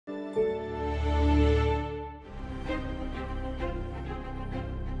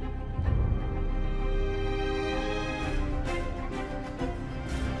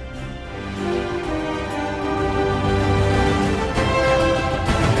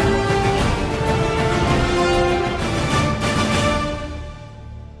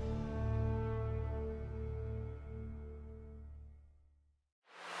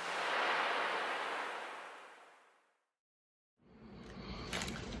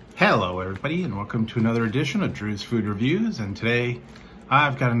Hello everybody, and welcome to another edition of Drew's Food Reviews. And today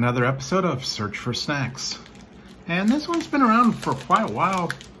I've got another episode of Search for Snacks. And this one's been around for quite a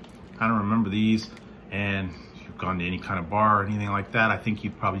while. I don't remember these, and if you've gone to any kind of bar or anything like that, I think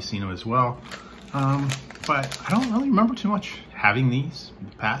you've probably seen them as well. But I don't really remember too much having these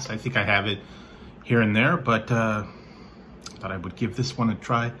in the past. I think I have it here and there, but thought I would give this one a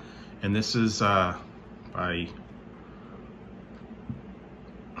try. And this is by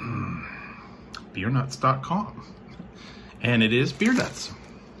beernuts.com, and it is beer nuts,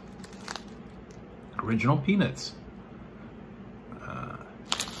 original peanuts, the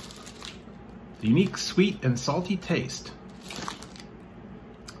unique sweet and salty taste.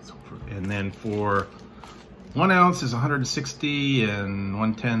 And then for 1 ounce is 160 and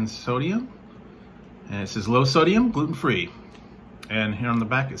 110 sodium, and it says low sodium, gluten-free. And here on the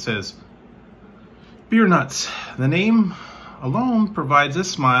back it says beer nuts. The name alone provides a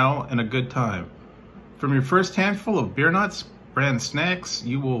smile and a good time. From your first handful of beer nuts brand snacks,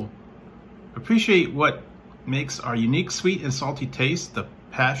 you will appreciate what makes our unique sweet and salty taste the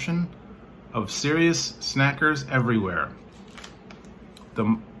passion of serious snackers everywhere.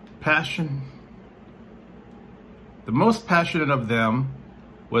 The most passionate of them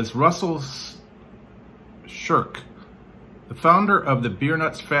was Russell Shirk, the founder of the Beer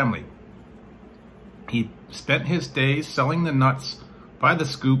Nuts family. He spent his days selling the nuts by the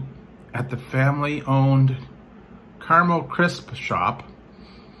scoop at the family-owned Caramel Crisp shop,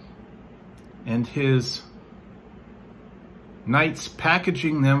 and his nights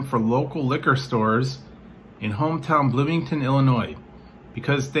packaging them for local liquor stores in hometown Bloomington, Illinois.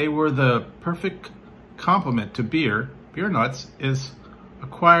 Because they were the perfect complement to beer, Beer Nuts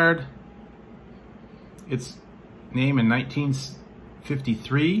acquired its name in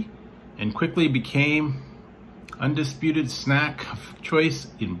 1953 and quickly became undisputed snack of choice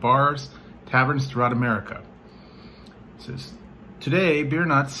in bars, taverns throughout America. It says, today, Beer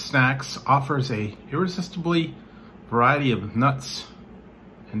Nuts Snacks offers a irresistibly variety of nuts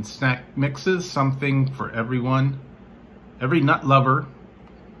and snack mixes, something for everyone, every nut lover,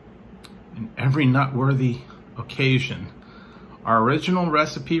 and every nut-worthy occasion. Our original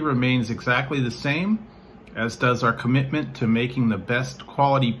recipe remains exactly the same, as does our commitment to making the best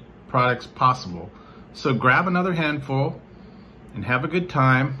quality products possible. So grab another handful and have a good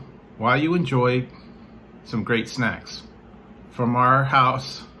time while you enjoy some great snacks. From our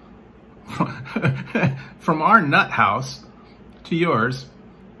house, from our nut house to yours,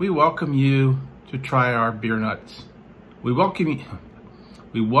 we welcome you to try our beer nuts. We welcome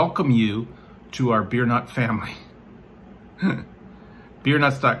you to our beer nut family.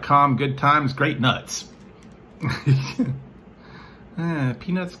 Beernuts.com, good times, great nuts.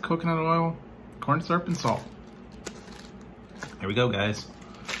 Peanuts, coconut oil, corn syrup, and salt. Here we go, guys.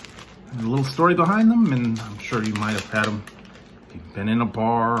 There's a little story behind them, and I'm sure you might have had them if you've been in a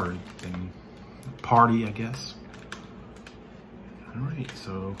bar or in a party, I guess. All right,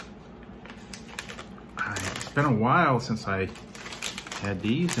 so it's been a while since I had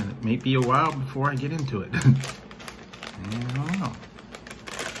these, and it may be a while before I get into it. I don't know.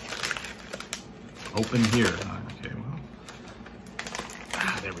 Open here. Okay, well.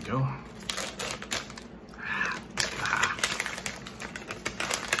 There we go.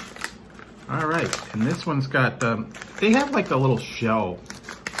 All right, and this one's got, they have like a little shell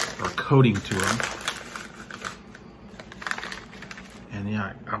or coating to them. And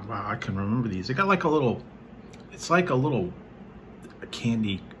yeah, I can remember these. They got like a little, it's like a little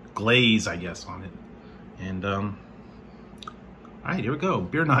candy glaze, I guess, on it. And, all right, here we go,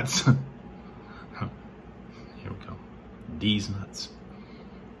 beer nuts. Here we go, D's nuts.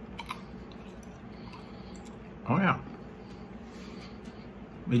 Oh yeah.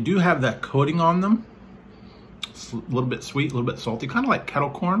 They do have that coating on them. It's a little bit sweet, a little bit salty, kind of like kettle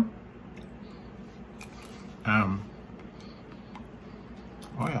corn. Oh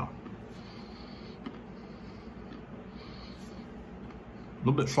yeah. A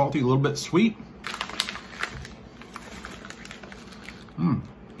little bit salty, a little bit sweet. I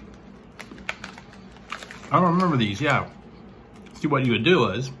don't remember these, yeah. See, what you would do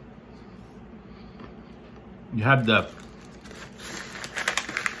is, you have the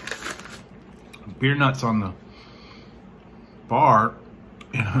beer nuts on the bar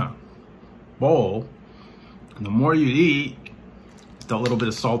in a bowl, and the more you eat, the little bit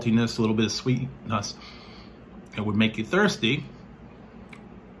of saltiness, a little bit of sweetness, it would make you thirsty,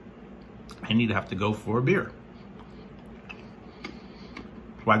 and you'd have to go for a beer.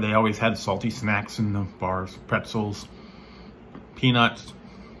 That's why they always had salty snacks in the bars, pretzels, peanuts,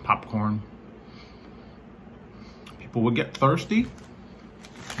 popcorn. People would get thirsty,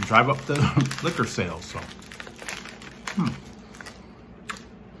 drive up the liquor sales. So,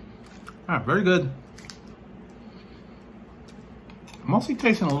 very good. Mostly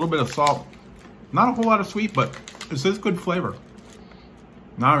tasting a little bit of salt. Not a whole lot of sweet, but this is good flavor.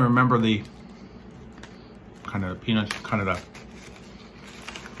 Now I remember the kind of peanuts, kind of the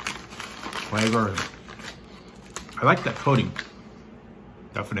flavor. I like that coating.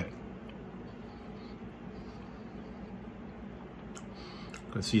 Definite.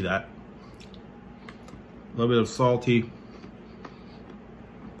 You can see that. A little bit of salty,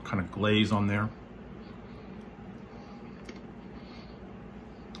 kind of glaze on there.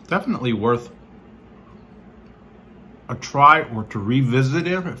 Definitely worth a try or to revisit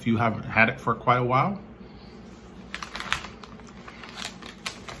it if you haven't had it for quite a while.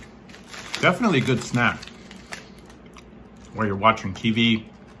 Definitely a good snack while you're watching TV,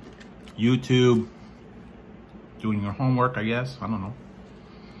 YouTube, doing your homework, I guess. I don't know.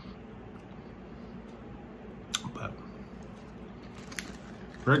 But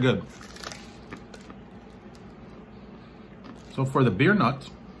very good. So for the beer nuts,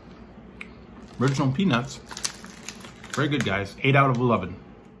 original peanuts, very good, guys. 8 out of 11.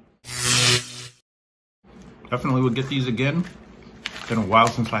 Definitely would get these again. It's been a while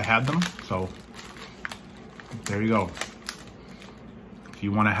since I had them, so there you go. If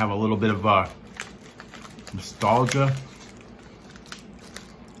you want to have a little bit of nostalgia,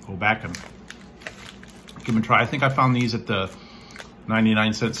 go back and give them a try. I think I found these at the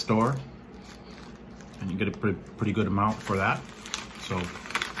 99-cent store, and you get a pretty good amount for that. So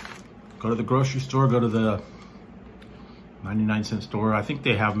go to the grocery store, go to the 99-cent store. I think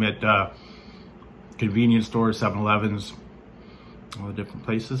they have them at convenience stores, 7-Elevens, all the different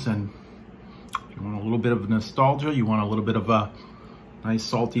places. And if you want a little bit of nostalgia, you want a little bit of a nice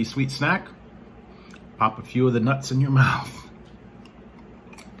salty sweet snack, pop a few of the nuts in your mouth.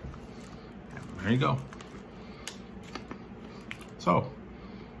 There you go. So,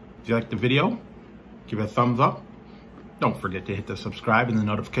 if you like the video, give it a thumbs up. Don't forget to hit the subscribe and the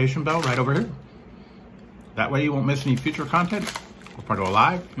notification bell right over here. That way you won't miss any future content. We're part of a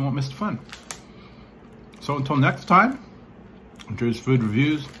live, you won't miss the fun. So until next time, Drew's Food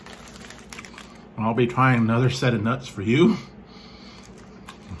Reviews, I'll be trying another set of nuts for you.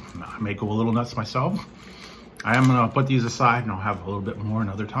 I may go a little nuts myself. I am gonna put these aside and I'll have a little bit more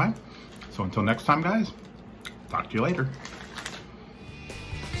another time. So until next time, guys, talk to you later.